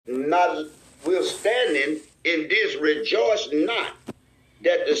not, we're standing in this, rejoice not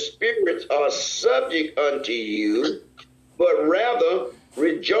that the spirits are subject unto you, but rather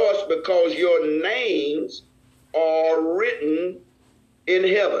rejoice because your names are written in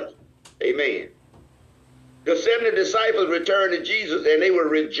heaven. Amen. The 70 disciples returned to Jesus, and they were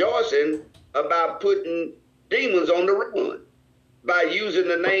rejoicing about putting demons on the run by using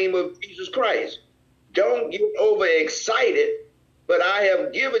the name of Jesus Christ. Don't get overexcited, but I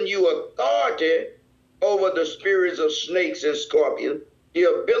have given you authority over the spirits of snakes and scorpions, the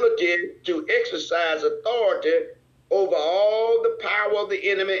ability to exercise authority over all the power of the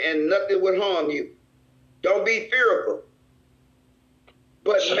enemy, and nothing would harm you. Don't be fearful,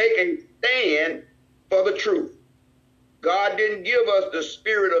 but make a stand for the truth. God didn't give us the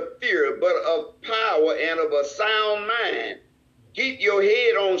spirit of fear, but of power and of a sound mind. Keep your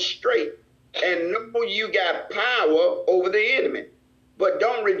head on straight and know you got power over the enemy. But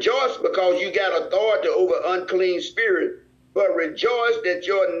don't rejoice because you got authority over unclean spirit, but rejoice that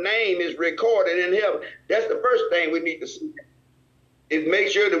your name is recorded in heaven. That's the first thing we need to see, is make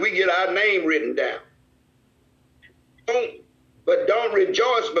sure that we get our name written down. Don't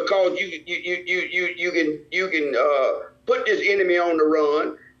rejoice because you can put this enemy on the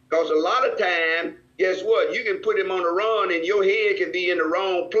run, because a lot of time, guess what? You can put him on the run and your head can be in the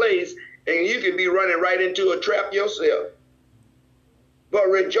wrong place and you can be running right into a trap yourself. But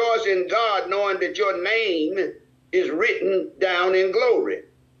rejoice in God, knowing that your name is written down in glory.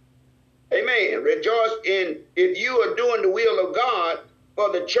 Amen. Rejoice in, if you are doing the will of God for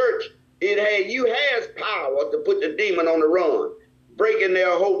the church, you has power to put the demon on the run, breaking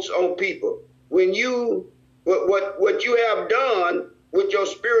their hopes on people. When you, what you have done with your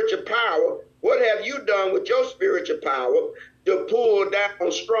spiritual power, what have you done with your spiritual power to pull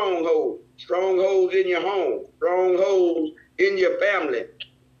down strongholds? Strongholds in your home, strongholds in your family.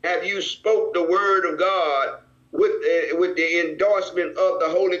 Have you spoke the word of God with the endorsement of the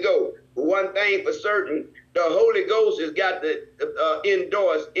Holy Ghost? One thing for certain, the Holy Ghost has got to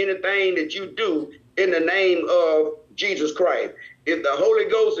endorse anything that you do in the name of Jesus Christ. If the Holy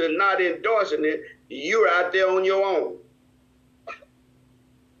Ghost is not endorsing it, you're out there on your own.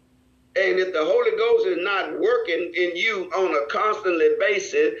 And if the Holy Ghost is not working in you on a constantly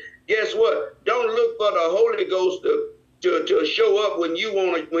basis, guess what? Don't look for the Holy Ghost to show up when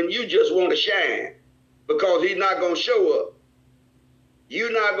you just want to shine, because he's not going to show up.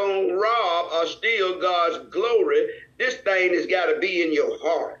 You're not going to rob or steal God's glory. This thing has got to be in your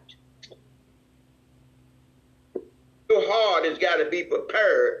heart. Your heart has got to be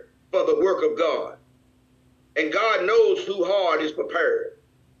prepared for the work of God. And God knows whose heart is prepared.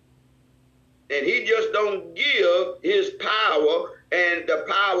 And he just don't give his power and the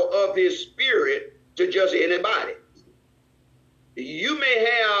power of his spirit to just anybody. You may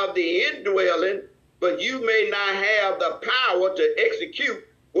have the indwelling, but you may not have the power to execute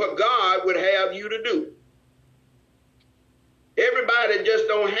what God would have you to do. Everybody just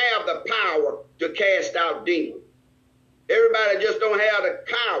don't have the power to cast out demons. Everybody just don't have the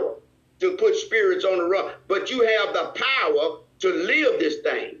power to put spirits on the run. But you have the power to live this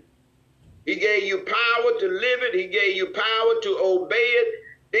thing. He gave you power to live it. He gave you power to obey it.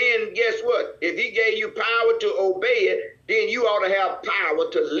 Then guess what? If he gave you power to obey it, then you ought to have power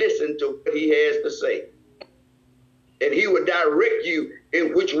to listen to what he has to say. And he would direct you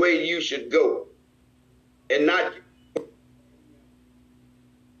in which way you should go. And not...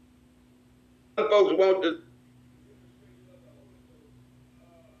 Some folks want to...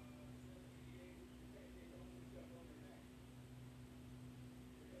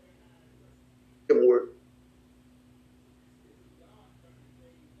 work.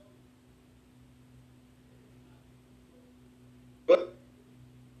 But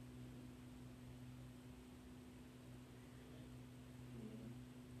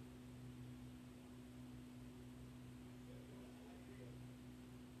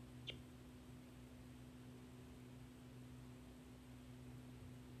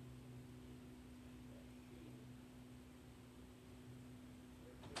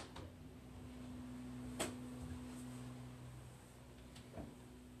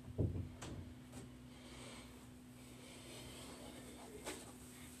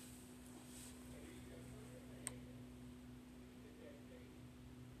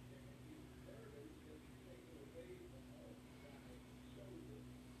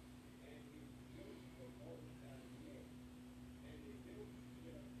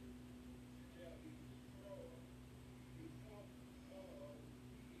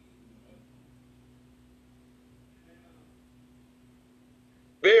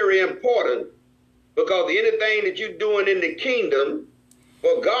very important, because anything that you're doing in the kingdom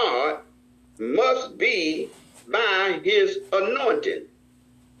for God must be by his anointing.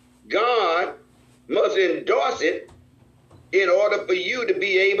 God must endorse it in order for you to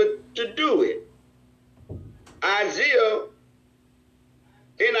be able to do it.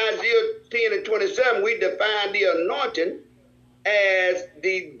 In Isaiah 10 and 27, we define the anointing as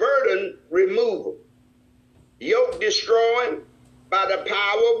the burden removal, yoke destroying by the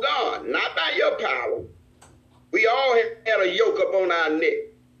power of God, not by your power. We all had a yoke up on our neck.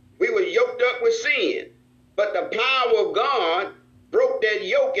 We were yoked up with sin, but the power of God broke that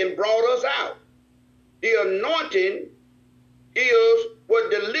yoke and brought us out. The anointing is what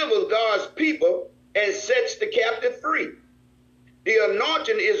delivers God's people and sets the captive free. The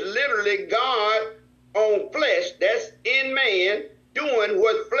anointing is literally God on flesh, that's in man, doing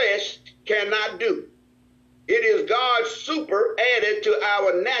what flesh cannot do. It is God's super added to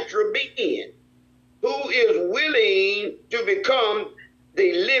our natural being, who is willing to become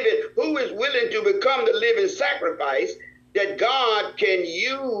the living sacrifice that God can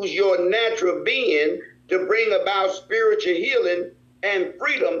use your natural being to bring about spiritual healing and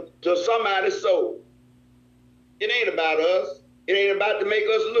freedom to somebody's soul. It ain't about us. It ain't about to make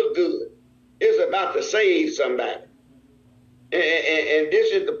us look good. It's about to save somebody. And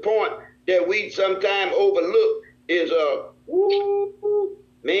this is the point that we sometimes overlook is,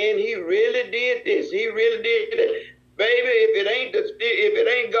 man, he really did this. He really did that. Baby, if it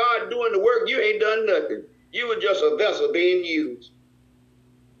ain't God doing the work, you ain't done nothing. You were just a vessel being used.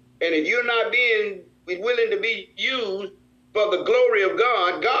 And if you're not being willing to be used for the glory of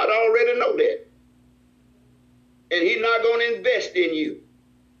God, God already know that. And he's not going to invest in you.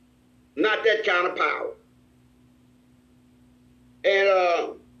 Not that kind of power.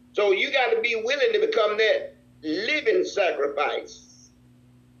 And so you got to be willing to become that living sacrifice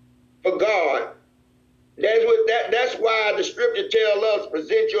for God. That's why the scripture tells us,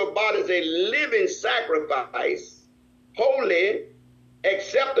 present your body as a living sacrifice, holy,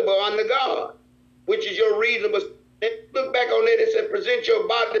 acceptable unto God, which is your reasonable. Look back on that, it said, present your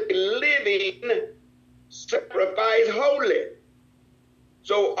body as a living sacrifice, holy.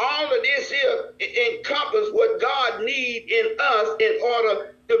 So all of this here encompasses what God needs in us in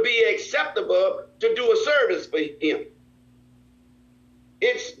order to be acceptable to do a service for him.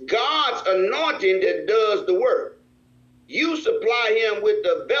 It's God's anointing that does the work. You supply him with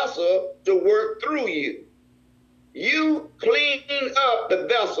the vessel to work through you. You clean up the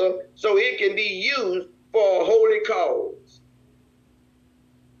vessel so it can be used for a holy cause.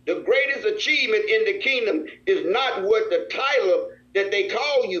 The greatest achievement in the kingdom is not what the title that they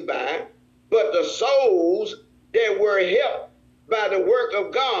call you by, but the souls that were helped by the work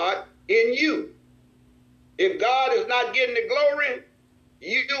of God in you. If God is not getting the glory,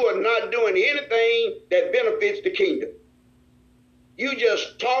 you are not doing anything that benefits the kingdom. You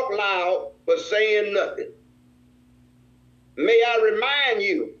just talk loud but saying nothing. May I remind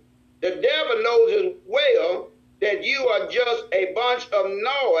you, the devil knows as well that you are just a bunch of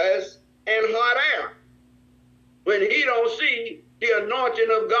noise and hot air when he don't see the anointing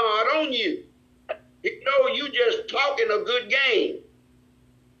of God on you. He know you just talking a good game.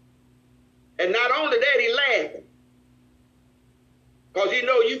 And not only that, he laughing. Because he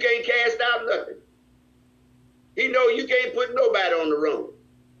know you can't cast out nothing. He know you can't put nobody on the run.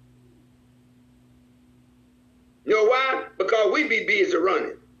 You know why? Because we be busy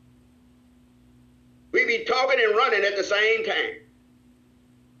running. We be talking and running at the same time.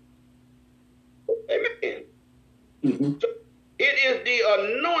 Amen. Mm-hmm. So it is the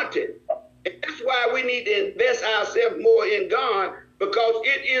anointing. And that's why we need to invest ourselves more in God, because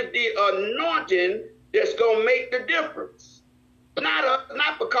it is the anointing that's going to make the difference.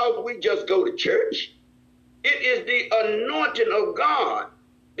 Not because we just go to church. It is the anointing of God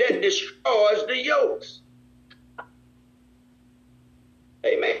that destroys the yokes.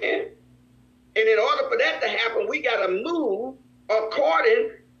 Amen. And in order for that to happen, we got to move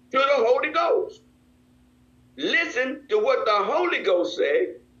according to the Holy Ghost. Listen to what the Holy Ghost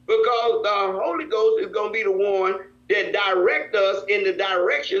said, because the Holy Ghost is going to be the one that directs us in the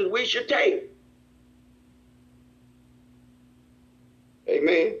directions we should take.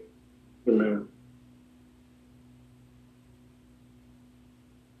 Amen. Amen.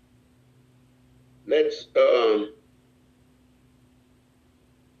 Let's go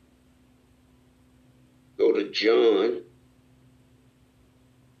to John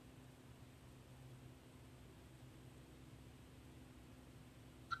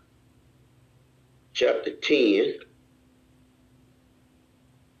chapter 10.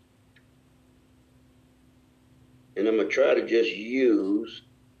 And I'm going to try to just use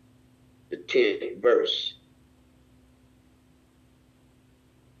the 10th verse.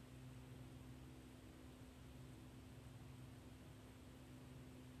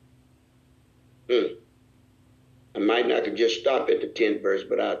 I might not could just stop at the 10th verse,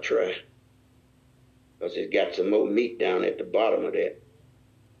 but I'll try. Because it's got some more meat down at the bottom of that.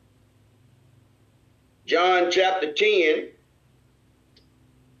 John chapter 10,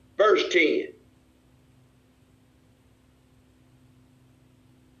 verse 10.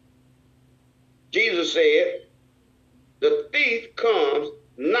 Jesus said, the thief comes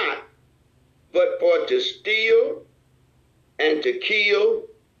not but for to steal and to kill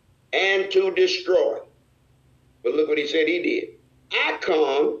and to destroy. But look what he said he did. I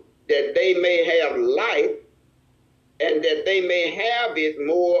come that they may have life and that they may have it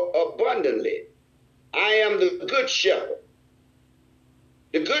more abundantly. I am the good shepherd.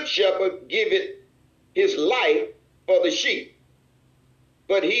 The good shepherd giveth his life for the sheep.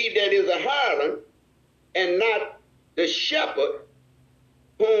 But he that is a hireling and not the shepherd,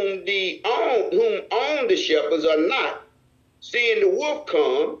 whom own the shepherds are not, seeing the wolf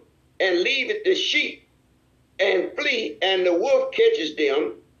come and leaveth the sheep and flee, and the wolf catches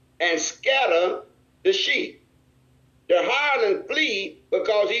them and scatter the sheep. The hireling flee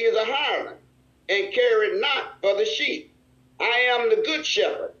because he is a hireling and careth not for the sheep. I am the good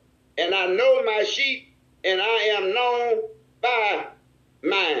shepherd, and I know my sheep, and I am known by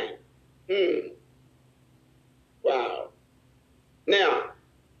mine. Wow. Now,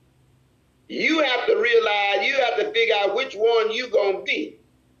 you have to realize, you have to figure out which one you going to be.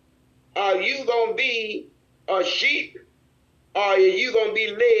 Are you going to be a sheep, or are you going to be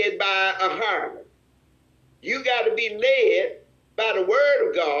led by a hireling? You got to be led by the word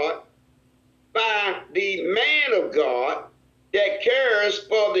of God, by the man of God that cares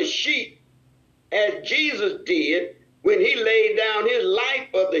for the sheep, as Jesus did when he laid down his life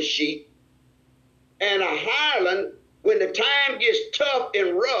for the sheep. And a hireling, when the time gets tough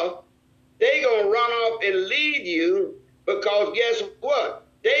and rough, they gonna run off and leave you, because guess what?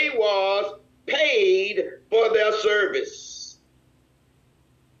 They was paid for their service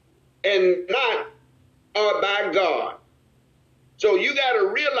and not by God. So you got to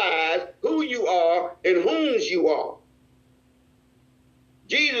realize who you are and whose you are.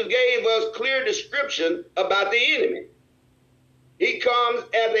 Jesus gave us clear description about the enemy. He comes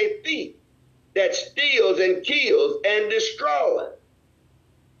as a thief that steals and kills and destroys.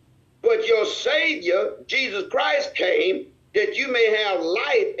 But your Savior, Jesus Christ, came that you may have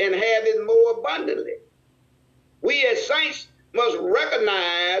life and have it more abundantly. We as saints must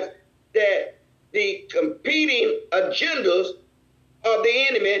recognize that the competing agendas of the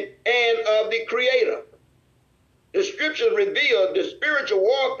enemy and of the Creator. The scriptures reveal the spiritual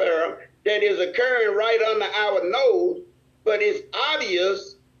warfare that is occurring right under our nose, but it's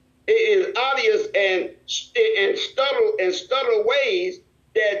obvious. It is obvious and subtle ways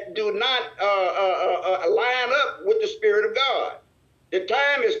that do not line up with the Spirit of God. The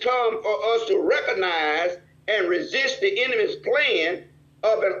time has come for us to recognize and resist the enemy's plan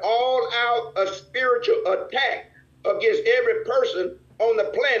of an all-out spiritual attack against every person on the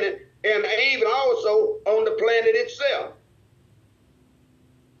planet, and even also on the planet itself.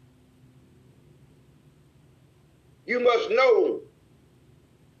 You must know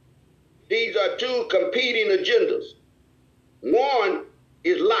these are two competing agendas. One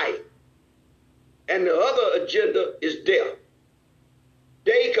is life, and the other agenda is death.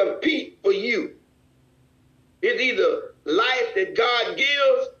 They compete for you. It's either life that God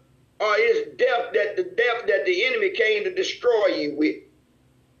gives, or it's death that the enemy came to destroy you with.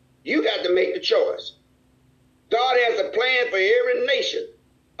 You got to make the choice. God has a plan for every nation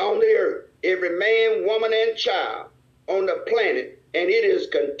on the earth, every man, woman, and child on the planet, and it is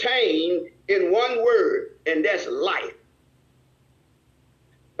contained in one word, and that's life.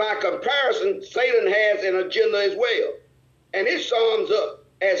 By comparison, Satan has an agenda as well, and it sums up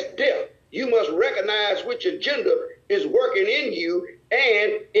as death. You must recognize which agenda is working in you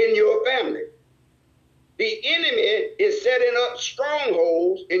and in your family. The enemy is setting up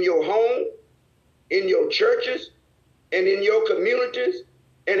strongholds in your home, in your churches, and in your communities,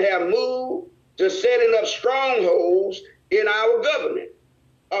 and have moved to setting up strongholds in our government.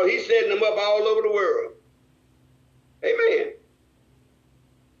 Oh, he's setting them up all over the world. Amen.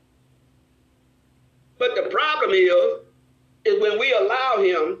 But the problem is when we allow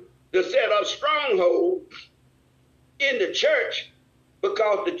him to set up strongholds in the church,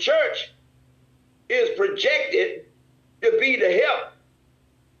 because the church is projected to be the help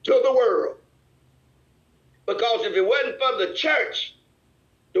to the world. Because if it wasn't for the church,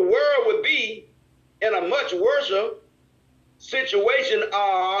 the world would be in a much worse situation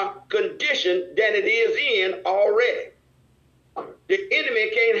or condition than it is in already. The enemy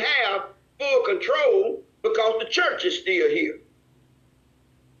can't have full control because the church is still here.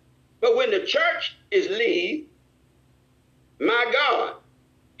 But when the church is lead, my God,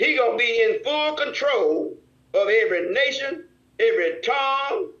 he going to be in full control of every nation, every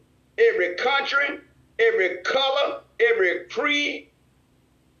tongue, every country, every color, every creed.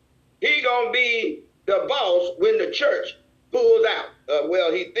 He going to be the boss when the church pulls out.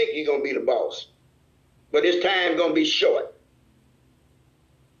 Well, he think he going to be the boss. But his time going to be short.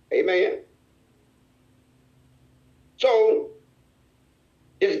 Amen. So,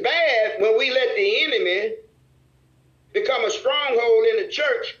 it's bad when we let the enemy become a stronghold in the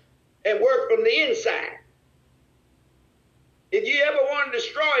church and work from the inside. If you ever want to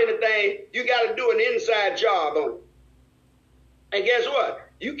destroy anything, you got to do an inside job on it. And guess what?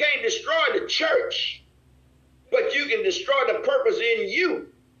 You can't destroy the church, but you can destroy the purpose in you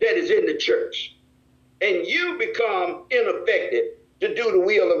that is in the church. And you become ineffective to do the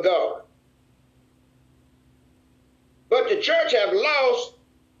will of God. But the church have lost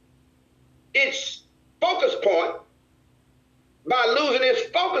its focus point. By losing its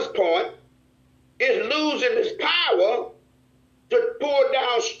focus point, it's losing its power to pull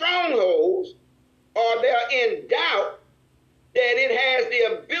down strongholds, or they're in doubt that it has the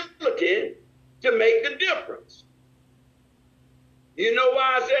ability to make the difference. You know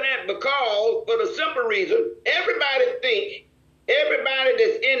why I said that? Because for the simple reason, everybody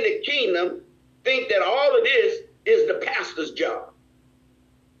that's in the kingdom think that all of this is the pastor's job.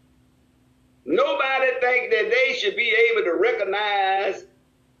 Nobody think that they should be able to recognize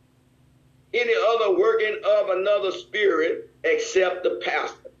any other working of another spirit except the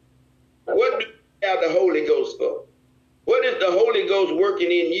pastor. What do you have the Holy Ghost for? What is the Holy Ghost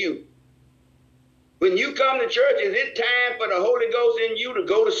working in you? When you come to church, is it time for the Holy Ghost in you to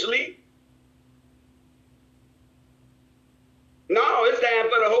go to sleep? No, it's time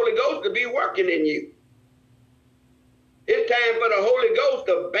for the Holy Ghost to be working in you. It's time for the Holy Ghost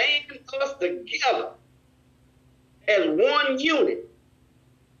to band us together as one unit.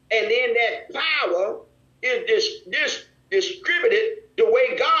 And then that power is distributed the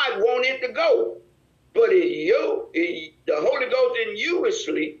way God wants it to go. But the Holy Ghost in you is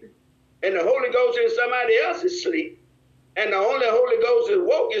asleep, and the Holy Ghost in somebody else is asleep, and the only Holy Ghost is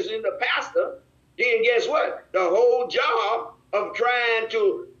woke is in the pastor, then guess what? The whole job of trying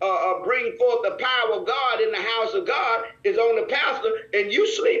to bring forth the power of God in the house of God is on the pastor, and you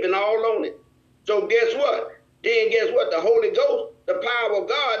sleeping all on it. So guess what? Then guess what? The Holy Ghost, the power of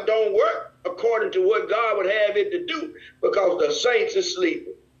God, don't work according to what God would have it to do, because the saints are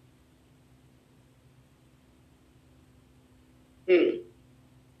sleeping.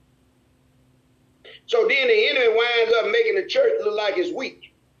 So then the enemy winds up making the church look like it's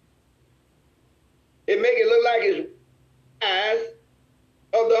weak. It make it look like it's eyes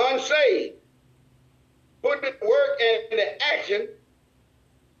of the unsaved. Put the work and the action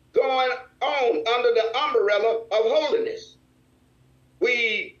going on under the umbrella of holiness.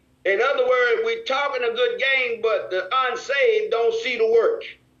 In other words, we talking a good game, but the unsaved don't see the work.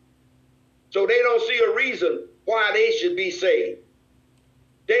 So they don't see a reason why they should be saved.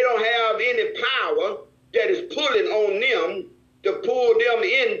 They don't have any power that is pulling on them to pull them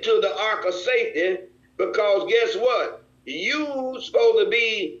into the ark of safety, because guess what? You supposed to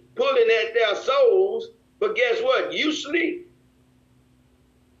be pulling at their souls, but guess what? You sleep.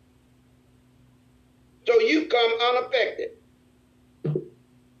 So you come unaffected,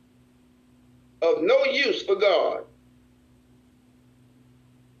 of no use for God.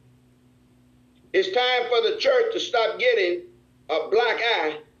 It's time for the church to stop getting a black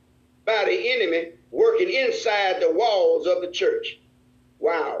eye by the enemy working inside the walls of the church.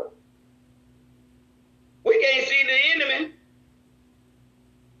 Wow. We can't see the enemy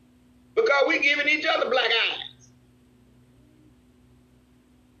because we're giving each other black eyes.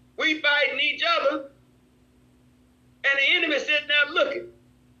 We fighting each other, and the enemy sitting there looking.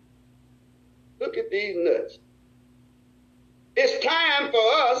 Look at these nuts. It's time for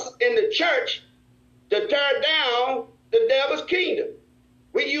us in the church to tear down the devil's kingdom.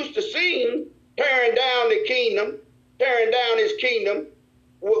 We used to sing tearing down the kingdom, tearing down his kingdom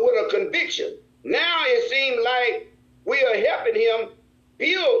with a conviction. Now it seems like we are helping him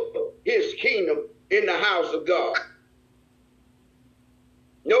build his kingdom in the house of God.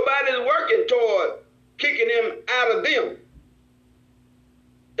 Nobody's working toward kicking him out of them.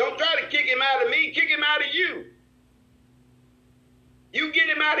 Don't try to kick him out of me, kick him out of you. You get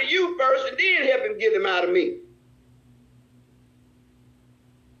him out of you first, and then help him get him out of me.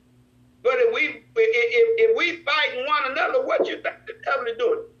 But if we fighting one another, what you think the devil is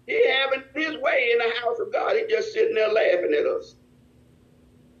doing? He having his way in the house of God. He just sitting there laughing at us.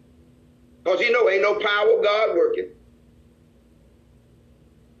 Because he know ain't no power of God working.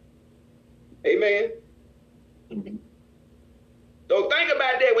 Amen. Mhm. So think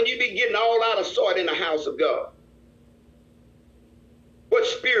about that when you be getting all out of sort in the house of God. What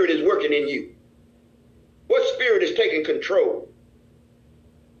spirit is working in you? What spirit is taking control?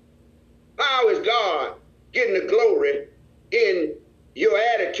 How is God getting the glory in your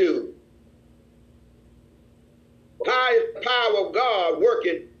attitude? How is the power of God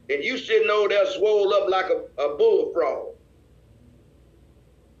working and you sitting over there swole up like a bullfrog?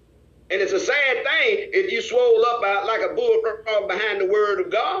 And it's a sad thing if you swole up like a bullfrog behind the word of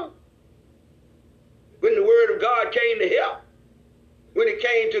God. When the word of God came to help, when it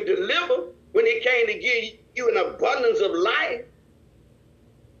came to deliver, when it came to give you an abundance of life.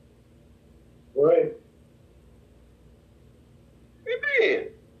 Right. Amen.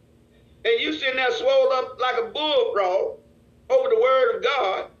 And you sitting there swole up like a bullfrog over the word of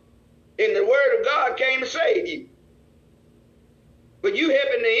God, and the word of God came to save you. But you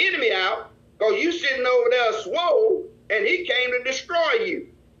helping the enemy out because you sitting over there swole, and he came to destroy you.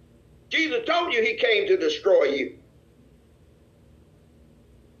 Jesus told you he came to destroy you.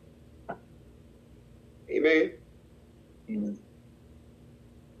 Amen. Mhm.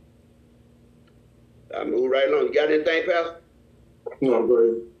 I move right along. You got anything, Pastor? No, go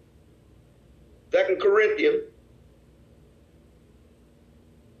ahead. 2 Corinthians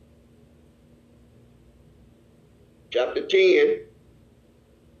chapter 10,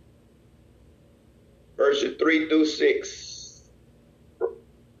 verses 3 through 6.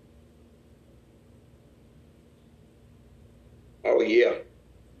 Oh, yeah.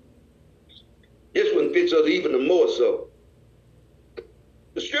 This one fits us even more so.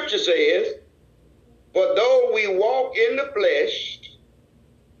 The scripture says, "For though we walk in the flesh,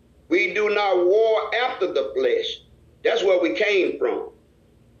 we do not war after the flesh." That's where we came from.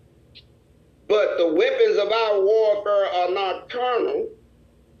 "But the weapons of our warfare are not carnal,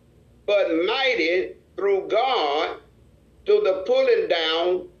 but mighty through God to the pulling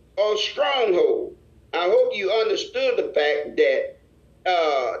down of strongholds." I hope you understood the fact that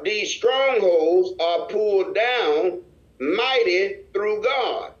these strongholds are pulled down mighty through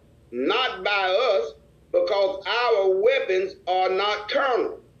God, not by us, because our weapons are not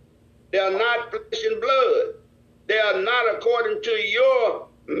carnal. They are not flesh and blood. They are not according to your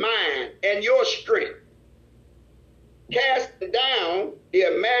mind and your strength. Casting down the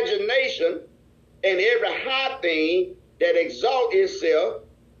imagination and every high thing that exalts itself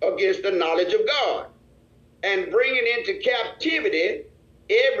against the knowledge of God, and bringing into captivity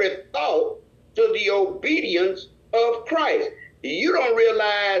every thought to the obedience of Christ. You don't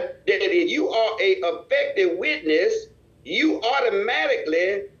realize that if you are an effective witness, you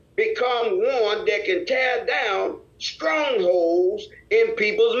automatically become one that can tear down strongholds in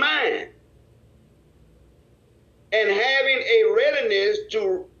people's mind. And having a readiness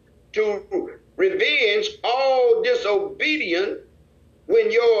to revenge all disobedience when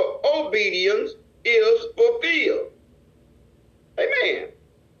your obedience is fulfilled. Amen.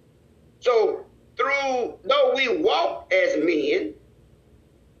 So though we walk as men,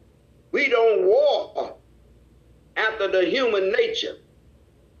 we don't walk after the human nature.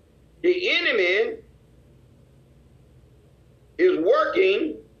 The enemy is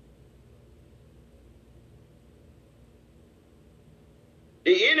working.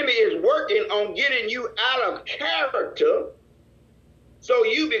 The enemy is working on getting you out of character so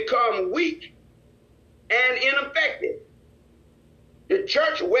you become weak and ineffective. The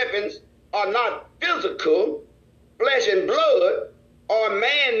church weapons are not physical, flesh and blood, or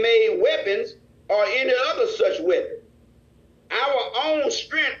man-made weapons, or any other such weapon. Our own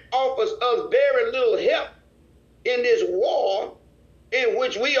strength offers us very little help in this war in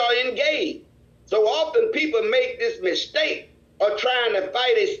which we are engaged. So often people make this mistake of trying to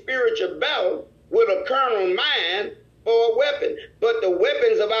fight a spiritual battle with a carnal mind for a weapon. But the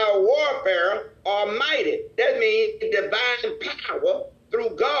weapons of our warfare are mighty. That means divine power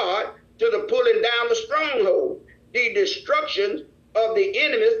through God to the pulling down the stronghold, the destruction of the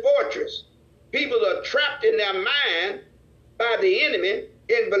enemy's fortress. People are trapped in their mind by the enemy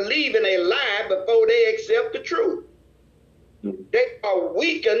in believing a lie before they accept the truth. They are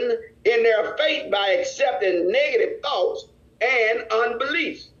weakened in their faith by accepting negative thoughts and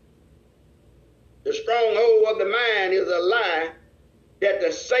unbelief. The stronghold of the mind is a lie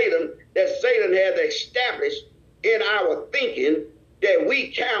that Satan has established in our thinking that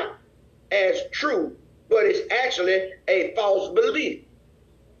we count as true, but it's actually a false belief.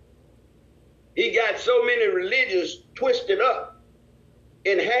 He got so many religions twisted up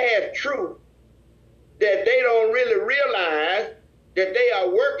in half truth that they don't really realize that they are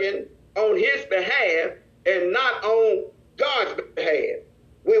working on his behalf and not on God's behalf.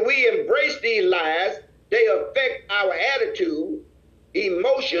 When we embrace these lies, they affect our attitude,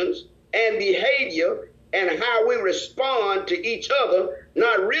 emotions, and behavior, and how we respond to each other,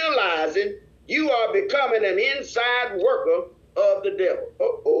 not realizing you are becoming an inside worker of the devil.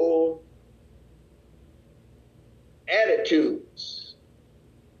 Uh-oh. Attitudes.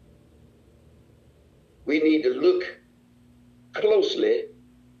 We need to look closely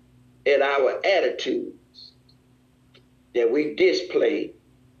at our attitudes that we display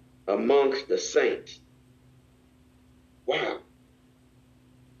amongst the saints. Wow.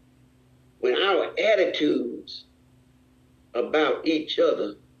 When our attitudes about each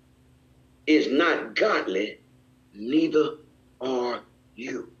other is not godly, neither are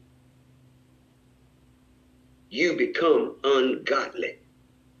you. You become ungodly.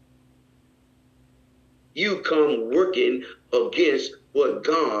 You come working against what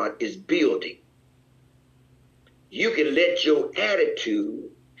God is building. You can let your attitude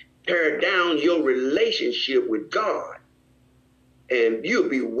tear down your relationship with God. And you'll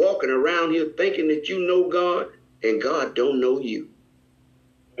be walking around here thinking that you know God, and God don't know you.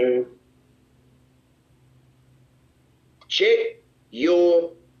 Check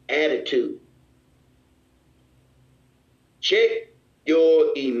your attitude. Check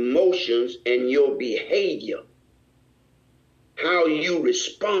your emotions and your behavior, how you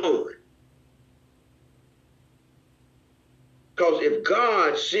respond. Because if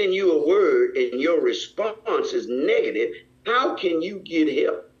God sends you a word and your response is negative, how can you get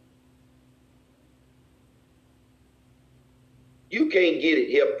help? You can't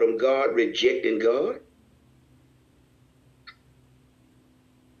get help from God rejecting God.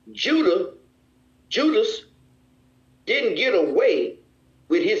 Judas didn't get away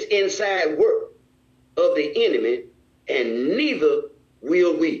with his inside work of the enemy, and neither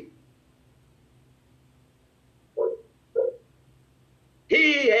will we.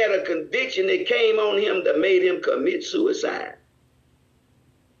 He had a conviction that came on him that made him commit suicide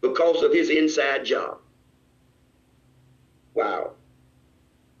because of his inside job. Wow.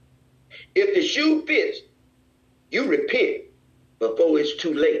 If the shoe fits, you repent before it's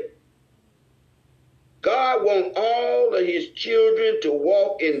too late. God wants all of his children to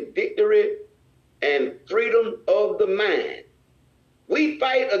walk in victory and freedom of the mind. We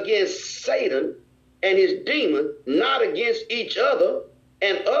fight against Satan and his demons, not against each other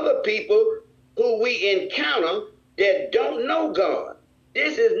and other people who we encounter that don't know God.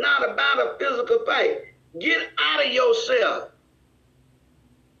 This is not about a physical fight. Get out of yourself.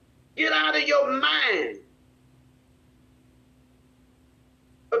 Get out of your mind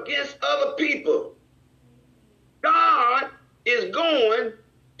against other people. God is going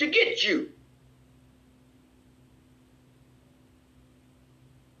to get you.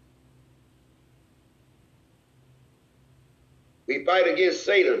 We fight against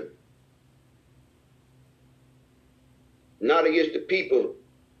Satan, not against the people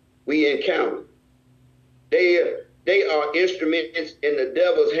we encounter. They are instruments in the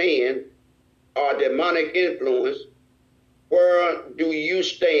devil's hand, or demonic influence. Where do you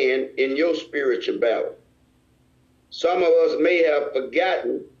stand in your spiritual battle? Some of us may have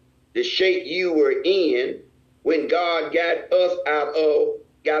forgotten the shape you were in when God got us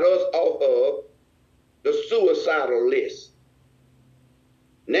off of the suicidal list.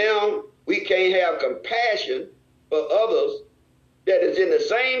 Now we can't have compassion for others that is in the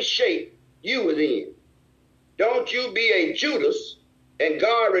same shape you was in. Don't you be a Judas and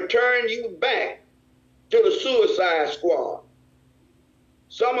God return you back to the suicide squad.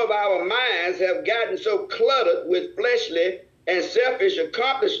 Some of our minds have gotten so cluttered with fleshly and selfish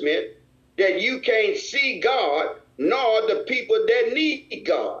accomplishment that you can't see God nor the people that need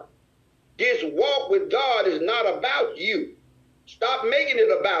God. This walk with God is not about you. Stop making it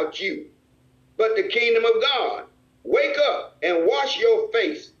about you, but the kingdom of God. Wake up and wash your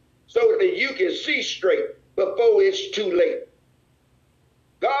face so that you can see straight before it's too late.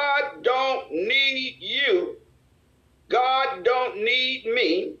 God don't need you. God don't need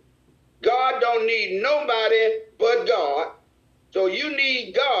me. God don't need nobody but God. So you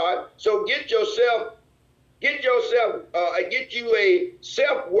need God. So get you a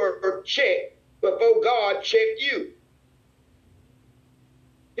self-worth check before God check you.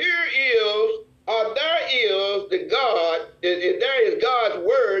 There is God's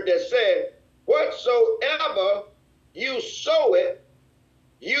word that said, whatsoever you sow it,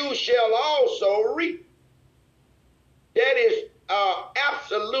 you shall also reap. That is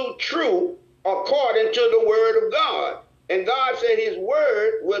absolute truth according to the word of God. And God said his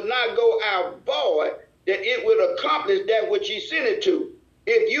word will not go out void, that it will accomplish that which he sent it to.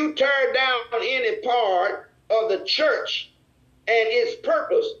 If you tear down any part of the church and its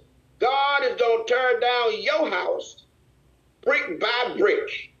purpose, God is going to tear down your house brick by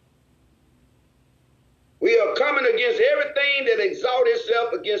brick. We are coming against everything that exalts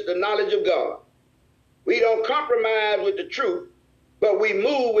itself against the knowledge of God. We don't compromise with the truth, but we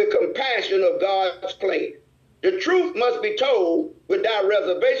move with compassion of God's plan. The truth must be told without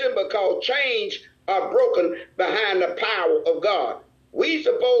reservation because chains are broken behind the power of God. We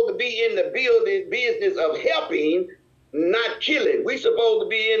supposed to be in the business of helping, not killing. We supposed to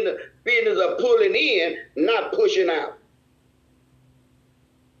be in the business of pulling in, not pushing out.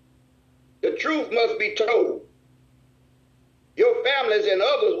 The truth must be told. Your families and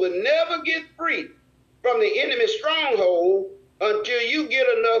others will never get free from the enemy's stronghold until you get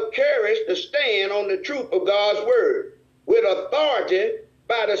enough courage to stand on the truth of God's word with authority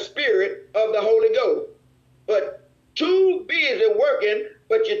by the Spirit of the Holy Ghost. But you're too busy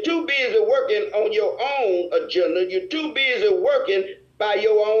working on your own agenda. You're too busy working by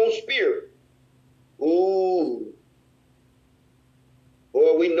your own spirit. Ooh.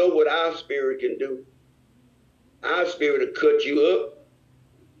 Boy, we know what our spirit can do. Our spirit will cut you up,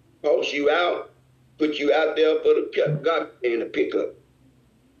 toss you out, put you out there for the God to pick up.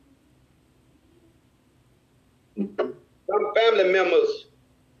 Some family members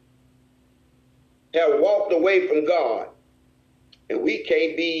have walked away from God, and we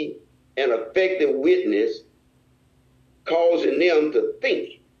can't be an effective witness causing them to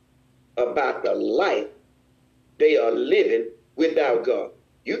think about the life they are living without God.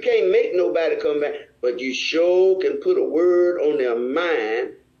 You can't make nobody come back, but you sure can put a word on their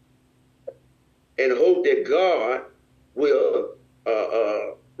mind and hope that God will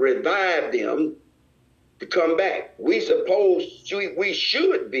revive them to come back. We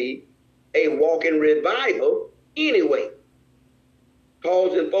should be a walking revival anyway,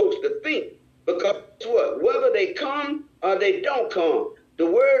 causing folks to think. Because what? Whether they come or they don't come, the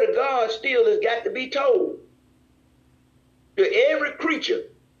word of God still has got to be told to every creature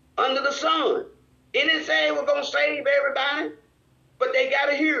under the sun. It didn't say we're going to save everybody, but they got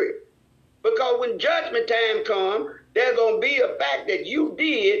to hear it. Because when judgment time comes, there's going to be a fact that you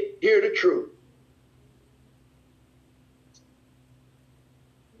did hear the truth.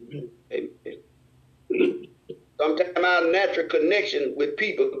 Amen. Sometimes our natural connection with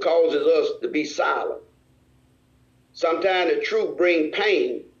people causes us to be silent. Sometimes the truth brings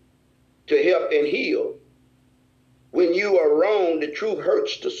pain to help and heal. When you are wrong, the truth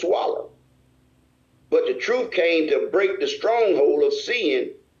hurts to swallow. But the truth came to break the stronghold of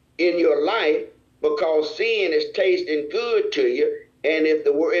sin in your life, because sin is tasting good to you. And if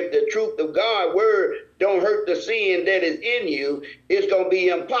the truth of God's word don't hurt the sin that is in you, it's going to be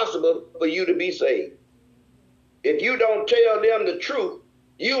impossible for you to be saved. If you don't tell them the truth,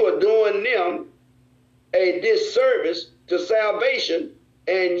 you are doing them a disservice to salvation,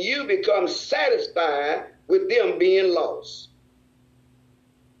 and you become satisfied with them being lost.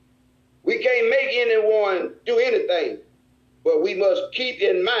 We can't make anyone do anything, but we must keep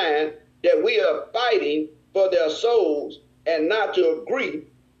in mind that we are fighting for their souls and not to agree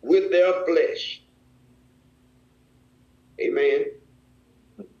with their flesh. Amen.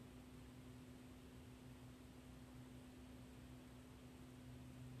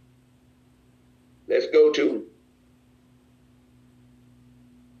 Let's go to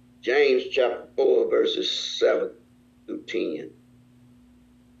James chapter 4, verses 7 through 10.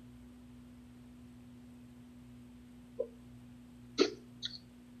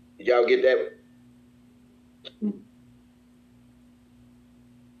 Did y'all get that?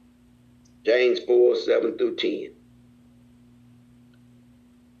 James 4, 7 through 10.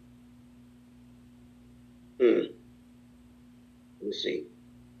 Let me see.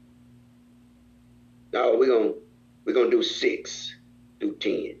 No, we're gonna do 6 through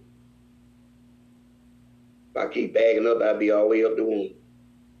 10. If I keep bagging up, I'll be all the way up the womb.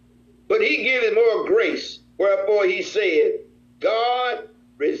 But he giveth more grace, wherefore he said, God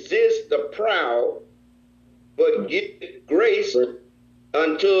resists the proud, but giveth grace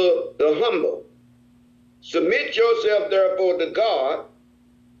unto the humble. Submit yourself therefore to God,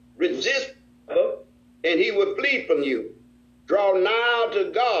 resist him, and he will flee from you. Draw nigh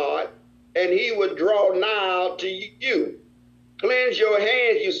to God, and he will draw nigh to you. Cleanse your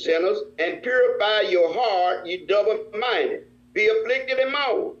hands, you sinners, and purify your heart, you double-minded. Be afflicted and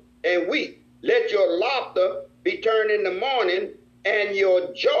mourn, and weep. Let your laughter be turned into mourning, and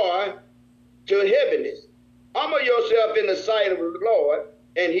your joy to heaviness. Humble yourself in the sight of the Lord,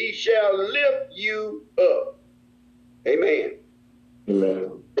 and he shall lift you up. Amen.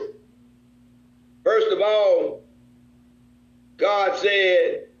 Amen. First of all, God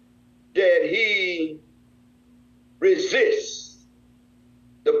said that he resists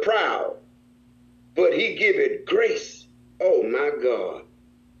the proud, but he giveth grace. Oh my God.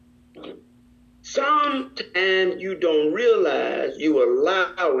 Sometimes you don't realize you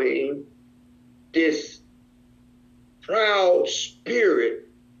allowing this proud spirit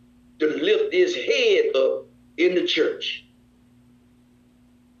to lift his head up in the church.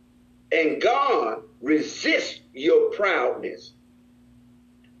 And God resists your proudness.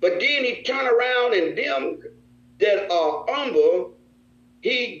 But then he turn around and them that are humble,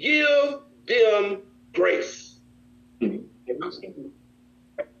 he give them grace.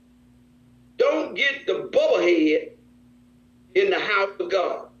 Don't get the bubblehead in the house of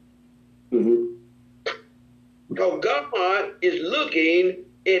God. Because God is looking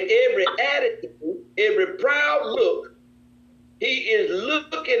at every attitude, every proud look. He is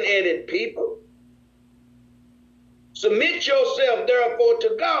looking at it, people. Submit yourself, therefore,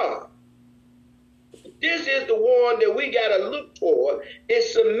 to God. This is the one that we got to look for,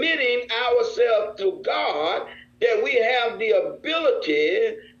 is submitting ourselves to God, that we have the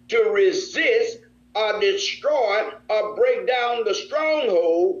ability to resist or destroy or break down the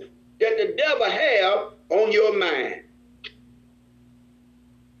stronghold that the devil have on your mind.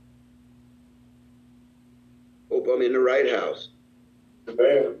 Hope I'm in the right house.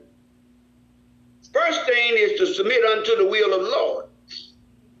 Amen. First thing is to submit unto the will of the Lord.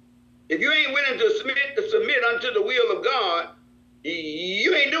 If you ain't willing to submit unto the will of God,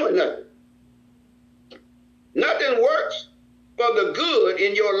 you ain't doing nothing. Nothing works for the good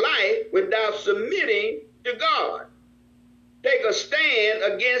in your life without submitting to God. Take a stand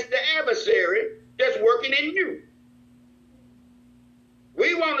against the adversary that's working in you.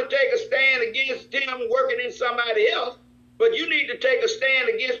 We want to take a stand against him working in somebody else, but you need to take a stand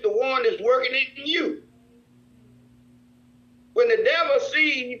against the one that's working in you. When the devil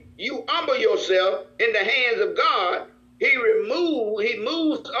sees you humble yourself in the hands of God, he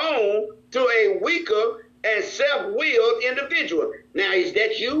moves on to a weaker and self-willed individual. Now, is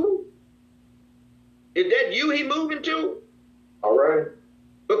that you? Is that you he moving to? All right.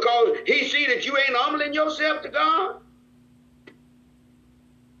 Because he see that you ain't humbling yourself to God.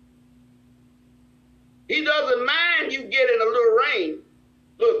 He doesn't mind you getting a little rain,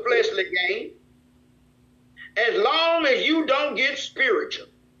 little fleshly gain, as long as you don't get spiritual.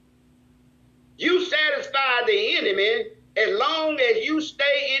 You satisfy the enemy as long as you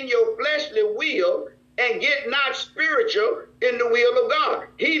stay in your fleshly will and get not spiritual in the will of God.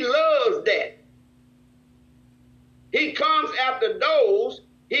 He loves that. He comes after those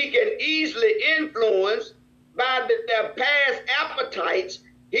he can easily influence by their past appetites.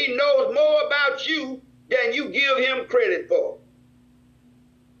 He knows more about you than you give him credit for.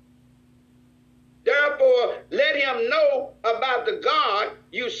 Therefore, let him know about the God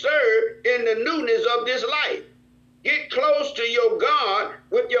you serve in the newness of this life. Get close to your God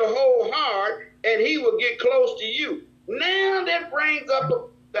with your whole heart, and he will get close to you. Now that brings up a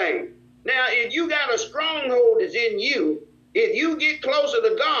thing. Now, if you got a stronghold that's in you, if you get closer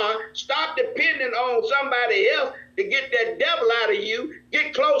to God, stop depending on somebody else to get that devil out of you.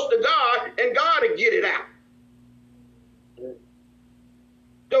 Get close to God, and God will get it out.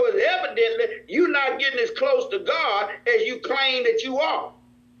 So it's evidently you're not getting as close to God as you claim that you are.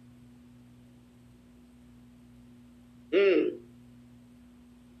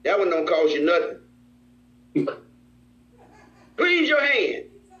 That one don't cost you nothing. Cleanse your hand.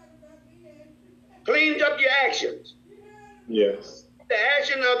 Cleans up your actions. Yes. The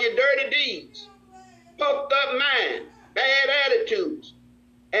action of your dirty deeds. Puffed up mind. Bad attitudes.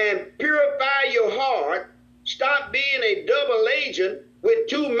 And purify your heart. Stop being a double agent with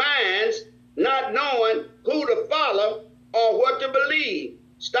two minds, not knowing who to follow or what to believe.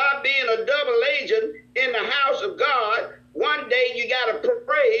 Stop being a double agent in the house of God. One day you got to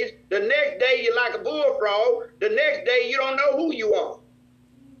praise. The next day you're like a bullfrog. The next day you don't know who you are.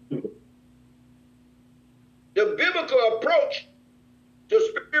 The biblical approach to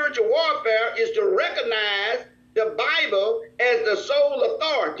spiritual warfare is to recognize the Bible as the sole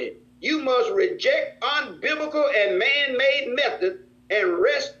authority. You must reject unbiblical and man-made methods and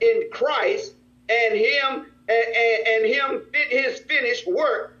rest in Christ and his finished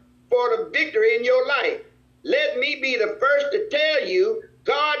work for the victory in your life. Let me be the first to tell you,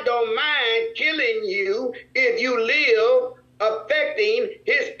 God don't mind killing you if you live affecting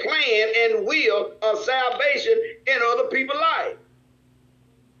his plan and will of salvation in other people's life.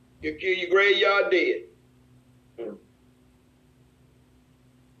 You kill your graveyard dead.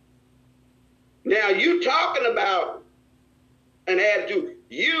 Now you talking about an attitude.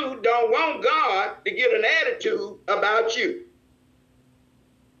 You don't want God to get an attitude about you.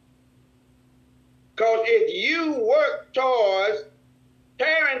 Because if you work towards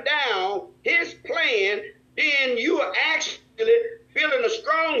tearing down his plan, then you are actually building a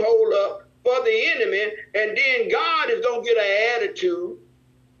stronghold up for the enemy, and then God is going to get an attitude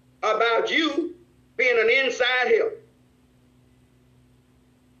about you being an inside help.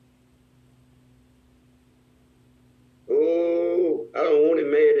 Oh, I don't want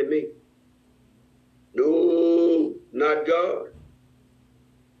him mad at me. No, not God.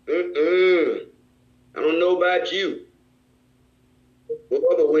 I don't know about you.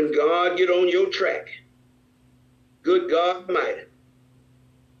 But when God get on your track, good God Almighty,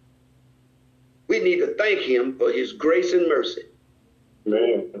 we need to thank him for his grace and mercy.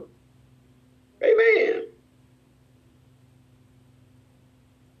 Amen. Amen.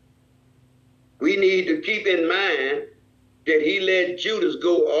 We need to keep in mind that he let Judas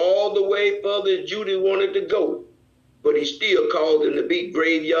go all the way further as Judas wanted to go, but he still called him to be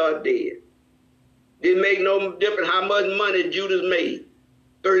graveyard dead. Didn't make no difference how much money Judas made,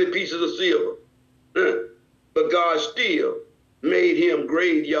 30 pieces of silver. But God still made him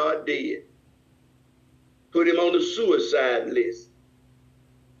graveyard dead. Put him on the suicide list.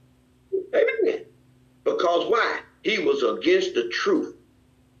 Amen. Because why? He was against the truth.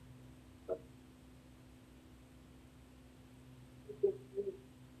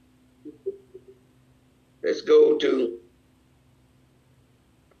 Let's go to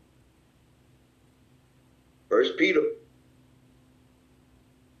 1 Peter.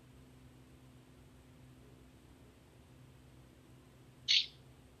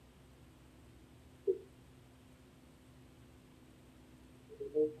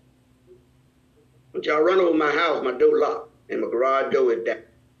 But y'all run over my house, my door locked, and my garage door is down.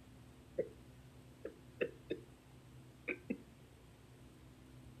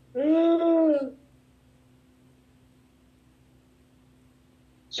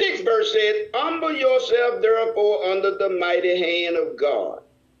 Sixth verse says, humble yourself therefore under the mighty hand of God,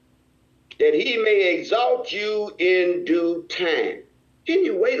 that he may exalt you in due time. Can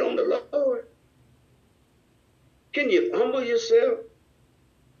you wait on the Lord? Can you humble yourself?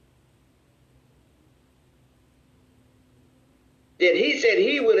 That he said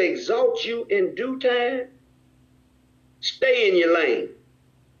he would exalt you in due time. Stay in your lane.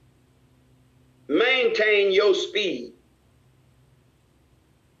 Maintain your speed.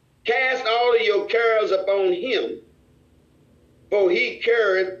 Cast all of your cares upon him, for he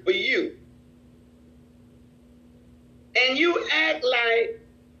careth for you. And you act like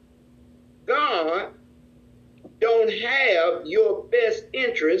God don't have your best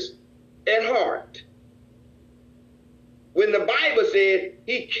interest at heart. When the Bible says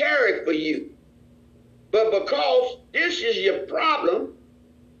he careth for you. But because this is your problem,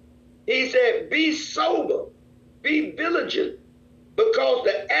 he said, be sober, be vigilant. Because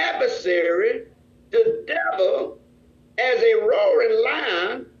the adversary, the devil, as a roaring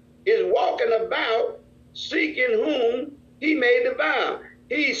lion, is walking about seeking whom he may devour.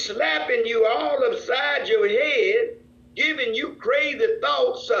 He's slapping you all upside your head, giving you crazy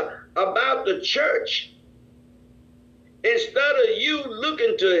thoughts about the church. Instead of you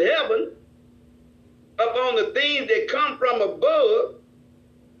looking to heaven upon the things that come from above,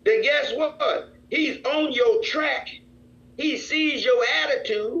 then guess what? He's on your track. He sees your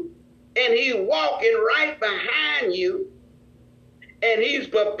attitude, and he's walking right behind you, and he's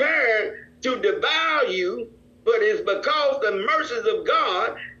prepared to devour you, but it's because the mercies of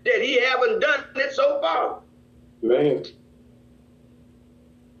God that he haven't done it so far. Man.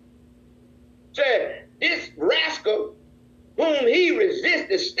 Said, this rascal whom he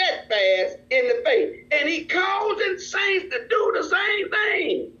resisted steadfast in the faith, and he causing saints to do the same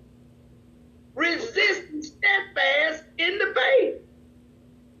thing. Resist steadfast in the faith,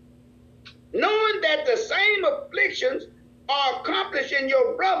 knowing that the same afflictions are accomplished in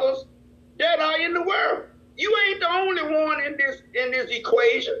your brothers that are in the world. You ain't the only one in this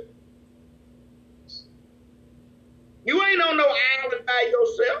equation. You ain't on no island by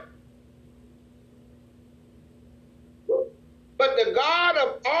yourself. But the God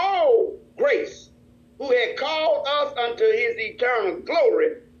of all grace, who had called us unto his eternal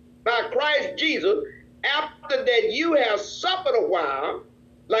glory by Christ Jesus, after that you have suffered a while,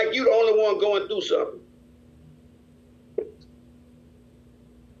 like you the only one going through something.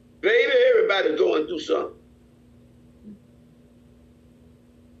 Baby, everybody's going through something.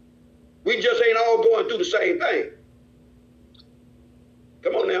 We just ain't all going through the same thing.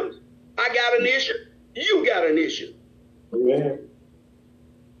 Come on now. I got an issue. You got an issue. Amen.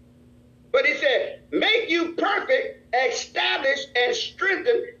 But he said, make you perfect, establish and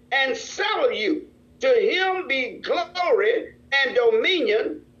strengthen and settle you. To him be glory and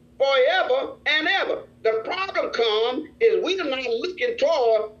dominion forever and ever. The problem comes is we're not looking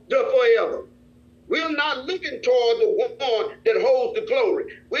toward the forever. We're not looking toward the one that holds the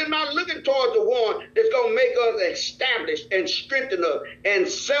glory. We're not looking toward the one that's going to make us establish and strengthen us and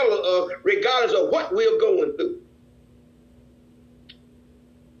settle us regardless of what we're going through.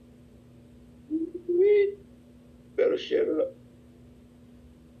 We better shut up.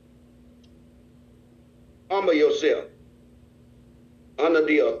 Humble yourself under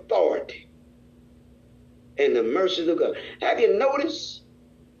the authority and the mercies of God. Have you noticed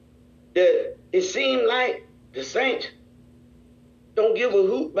that it seemed like the saints don't give a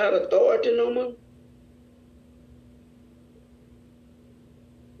hoot about authority no more?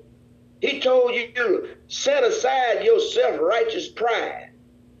 He told you to set aside your self-righteous pride.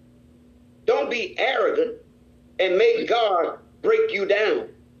 Don't be arrogant and make God break you down.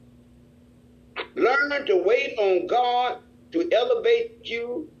 Learn to wait on God to elevate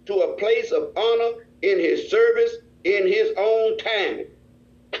you to a place of honor in his service in his own time.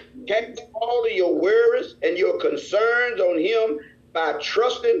 Cast all of your worries and your concerns on him by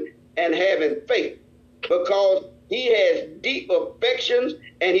trusting and having faith, because he has deep affections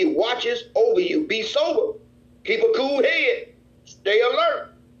and he watches over you. Be sober. Keep a cool head. Stay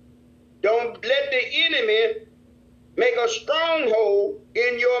alert. Don't let the enemy make a stronghold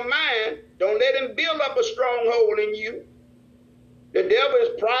in your mind. Don't let him build up a stronghold in you. The devil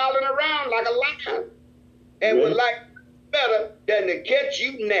is prowling around like a lion and would like better than to catch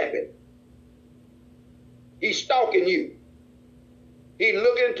you napping. He's stalking you. He's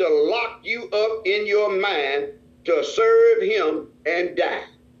looking to lock you up in your mind to serve him and die.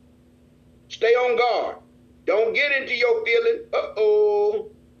 Stay on guard. Don't get into your feelings,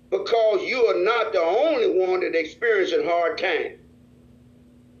 because you are not the only one that experiencing hard times.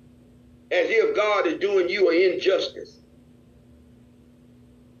 As if God is doing you an injustice.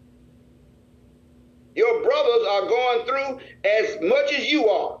 Your brothers are going through as much as you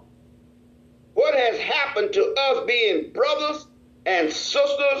are. What has happened to us being brothers and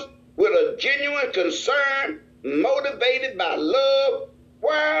sisters with a genuine concern, motivated by love?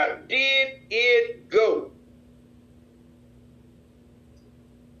 Where did it go?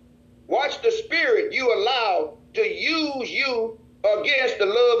 Watch the spirit you allow to use you against the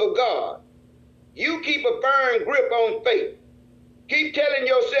love of God. You keep a firm grip on faith. Keep telling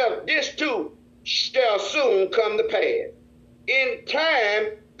yourself this too shall soon come to pass. In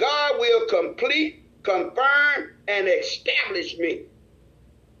time, God will complete, confirm, and establish me.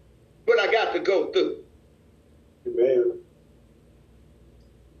 But I got to go through. Amen.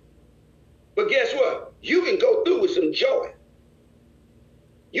 But guess what? You can go through with some joy.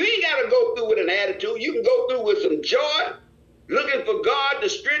 You ain't got to go through with an attitude. You can go through with some joy, looking for God to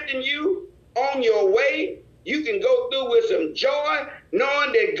strengthen you on your way. You can go through with some joy,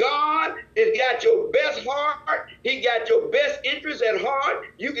 knowing that God has got your best heart. He got your best interest at heart.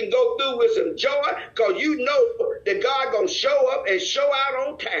 You can go through with some joy because you know that God going to show up and show out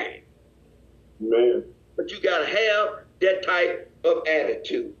on time. Amen. But you got to have that type of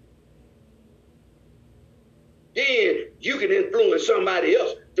attitude. Then you can influence somebody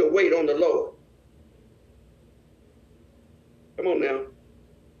else to wait on the Lord. Come on now.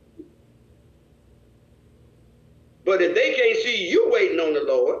 But if they can't see you waiting on the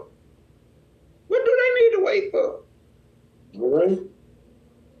Lord, what do they need to wait for? All right.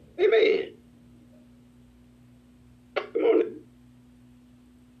 Amen. Come on now.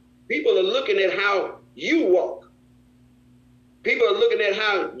 People are looking at how you walk. People are looking at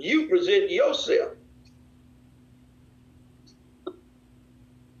how you present yourself.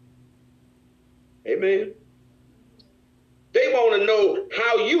 Amen. They want to know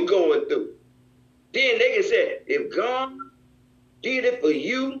how you going through. Then they can say, if God did it for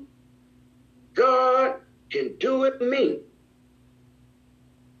you, God can do it for me.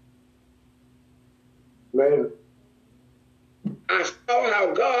 Man. I saw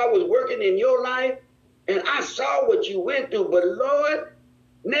how God was working in your life, and I saw what you went through. But Lord,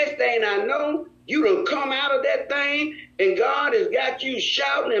 next thing I know, you done come out of that thing, and God has got you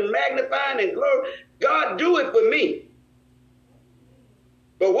shouting and magnifying and glory. God, do it for me.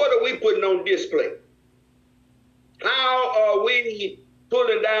 But what are we putting on display? How are we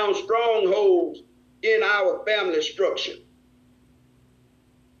pulling down strongholds in our family structure?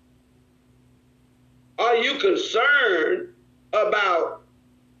 Are you concerned about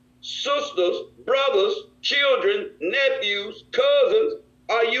sisters, brothers, children, nephews, cousins?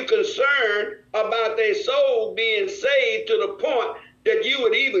 Are you concerned about their soul being saved to the point that you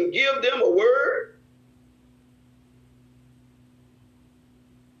would even give them a word?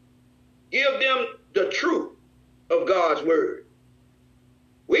 Give them the truth of God's word.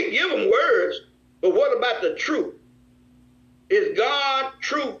 We give them words, but what about the truth? Is God's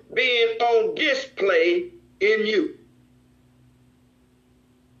truth being on display in you?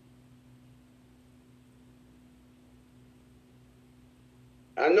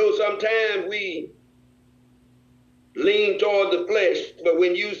 I know sometimes we lean toward the flesh, but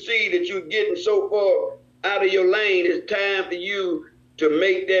when you see that you're getting so far out of your lane, it's time for you to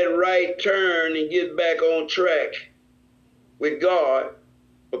make that right turn and get back on track with God,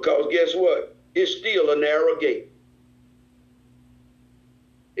 because guess what? It's still a narrow gate.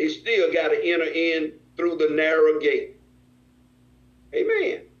 They still got to enter in through the narrow gate.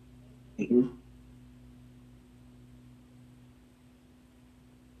 Amen. Mm-hmm.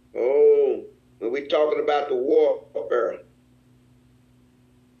 Oh, when we're talking about the warfare,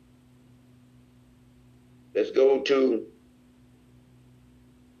 let's go to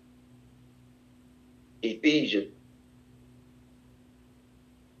Ephesians.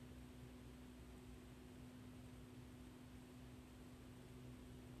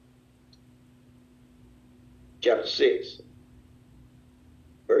 Chapter 6,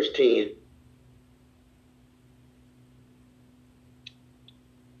 verse 10.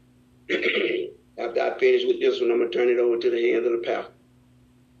 After I finish with this one, I'm going to turn it over to the hands of the pastor.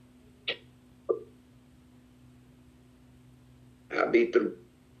 I'll be through.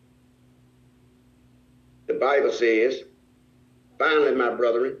 The Bible says, finally, my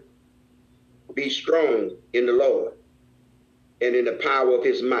brethren, be strong in the Lord and in the power of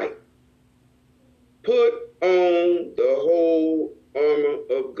his might. Put on the whole armor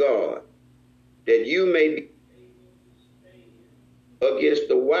of God, that you may be against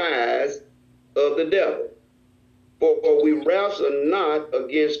the wiles of the devil. For we wrestle not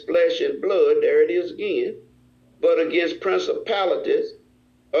against flesh and blood, there it is again, but against principalities,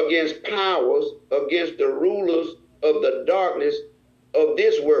 against powers, against the rulers of the darkness of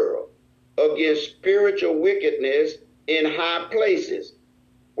this world, against spiritual wickedness in high places.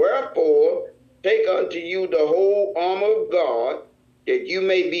 Wherefore, take unto you the whole armor of God, that you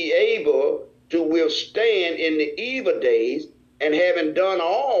may be able to withstand in the evil days, and having done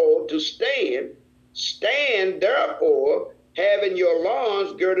all to stand, stand therefore, having your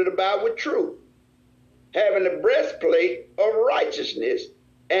loins girded about with truth, having the breastplate of righteousness,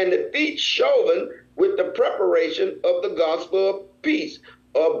 and the feet shoven with the preparation of the gospel of peace.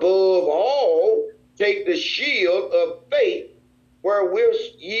 Above all, take the shield of faith, wherewith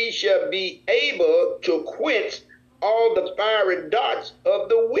ye shall be able to quench all the fiery darts of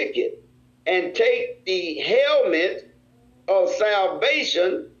the wicked, and take the helmet of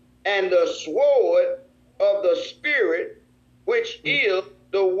salvation and the sword of the Spirit, which is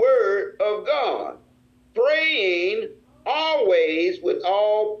the word of God, praying always with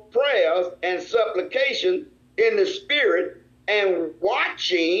all prayers and supplication in the Spirit, and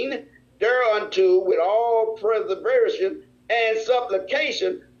watching thereunto with all perseverance and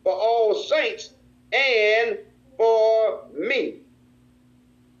supplication for all saints and for me,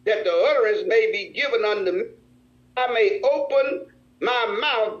 that the utterance may be given unto me, I may open my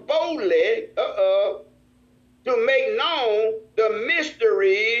mouth boldly to make known the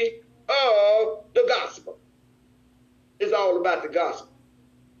mystery of the gospel. It's all about the gospel.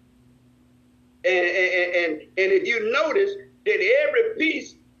 And if you notice that every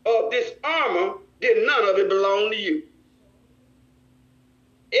piece of this armor, did none of it belong to you.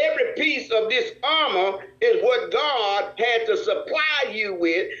 Every piece of this armor is what God had to supply you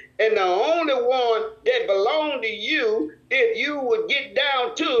with, and the only one that belonged to you, if you would get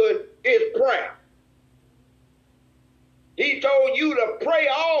down to it, is prayer. He told you to pray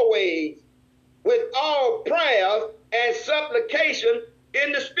always with all prayers and supplication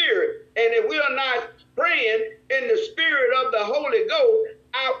in the Spirit. And if we're not praying in the Spirit of the Holy Ghost,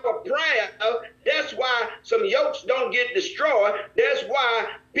 our prayer, that's why some yokes don't get destroyed. That's why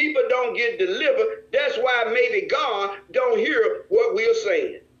people don't get delivered. That's why maybe God don't hear what we're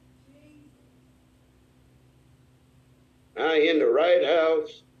saying. I in the right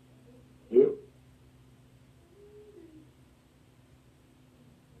house. Yep.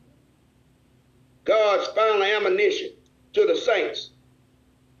 God's final admonition to the saints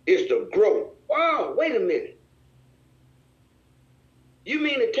is to grow. Wow, wait a minute. You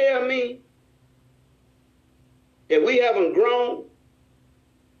mean to tell me that we haven't grown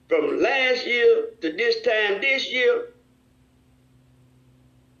from last year to this time this year,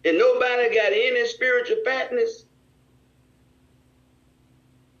 and nobody got any spiritual fatness?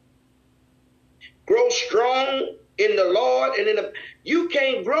 Grow strong in the Lord and in the... You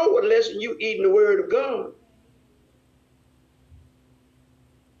can't grow unless you eating the word of God.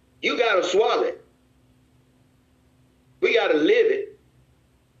 You got to swallow it. We got to live it.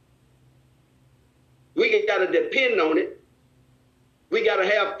 got to depend on it. We got to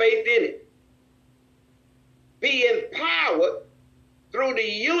have faith in it. Be empowered through the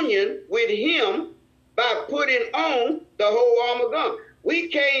union with him by putting on the whole armor of God. We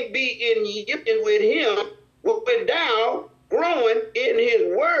can't be in union with him without growing in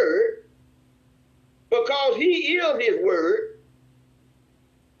his word, because he is his word.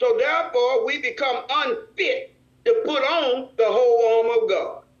 So therefore, we become unfit to put on the whole armor of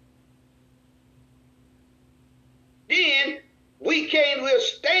God. Then we can't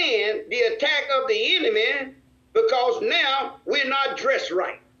withstand the attack of the enemy, because now we're not dressed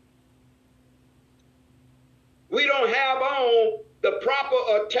right. We don't have on the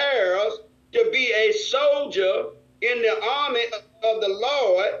proper attires to be a soldier in the army of the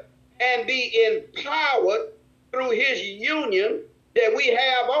Lord and be empowered through his union, that we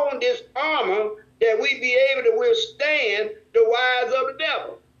have on this armor, that we be able to withstand the wiles of the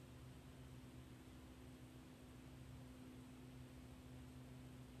devil.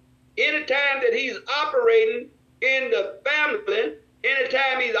 Anytime that he's operating in the family,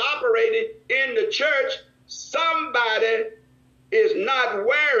 anytime he's operating in the church, somebody is not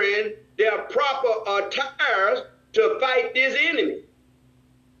wearing their proper attires to fight this enemy.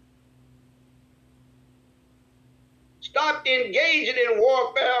 Stop engaging in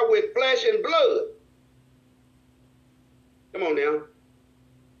warfare with flesh and blood. Come on now.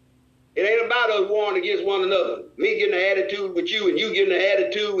 It ain't about us warring against one another. Me getting an attitude with you and you getting an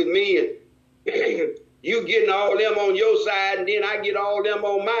attitude with me, and you getting all them on your side and then I get all them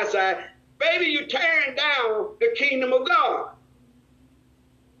on my side. Baby, you tearing down the kingdom of God.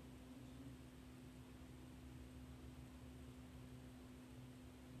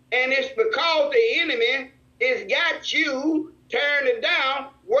 And it's because the enemy has got you tearing it down,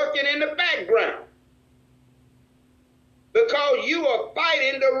 working in the background. Because you are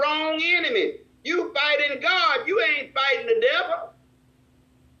fighting the wrong enemy. You fighting God. You ain't fighting the devil.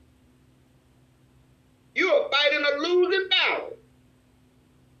 You are fighting a losing battle.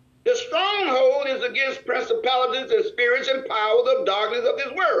 The stronghold is against principalities and spirits and powers of darkness of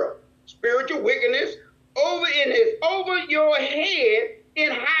this world. Spiritual wickedness over your head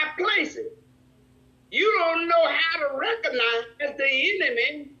in high places. You don't know how to recognize the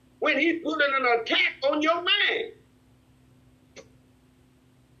enemy when he's putting an attack on your mind.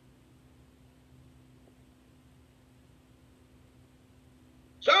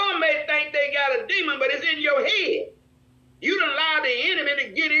 Some may think they got a demon, but it's in your head. You done allowed the enemy to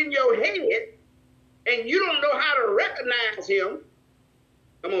get in your head, and you don't know how to recognize him.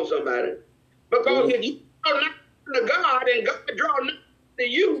 Come on, somebody. Because if you draw nigh to God and God draw nigh to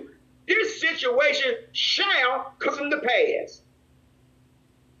you, this situation shall come to pass.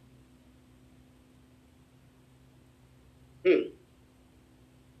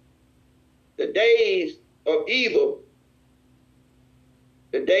 The days of evil.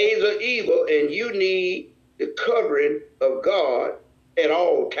 The days are evil, and you need the covering of God at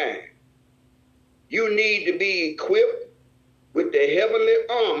all times. You need to be equipped with the heavenly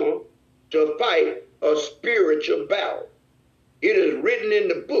armor to fight a spiritual battle. It is written in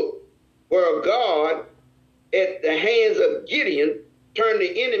the book where God, at the hands of Gideon, turned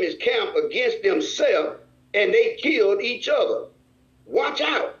the enemy's camp against themselves, and they killed each other. Watch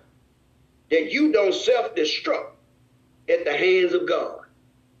out that you don't self-destruct at the hands of God.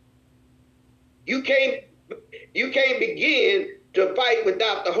 You can't begin to fight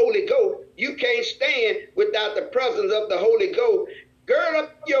without the Holy Ghost. You can't stand without the presence of the Holy Ghost. Gird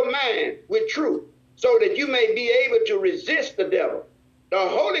up your mind with truth so that you may be able to resist the devil. The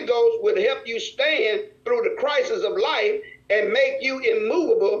Holy Ghost will help you stand through the crisis of life and make you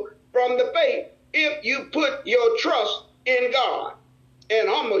immovable from the faith if you put your trust in God and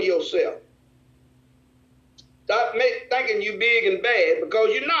humble yourself. Stop thinking you big and bad, because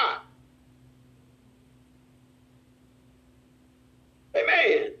you're not.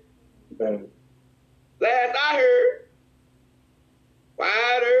 Amen. Amen. Last I heard,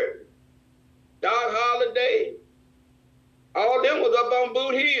 Wyatt Earp, Doc Holliday, all them was up on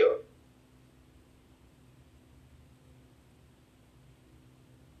Boot Hill.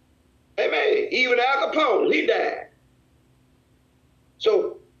 Amen. Even Al Capone, he died.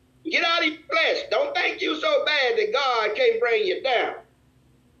 So get out of your flesh. Don't think you so bad that God can't bring you down.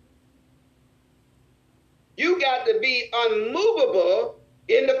 You got to be unmovable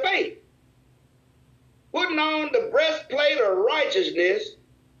in the faith. Putting on the breastplate of righteousness,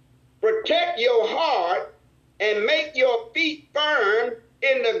 protect your heart, and make your feet firm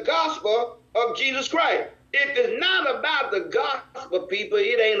in the gospel of Jesus Christ. If it's not about the gospel, people,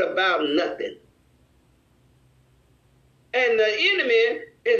 it ain't about nothing. And the enemy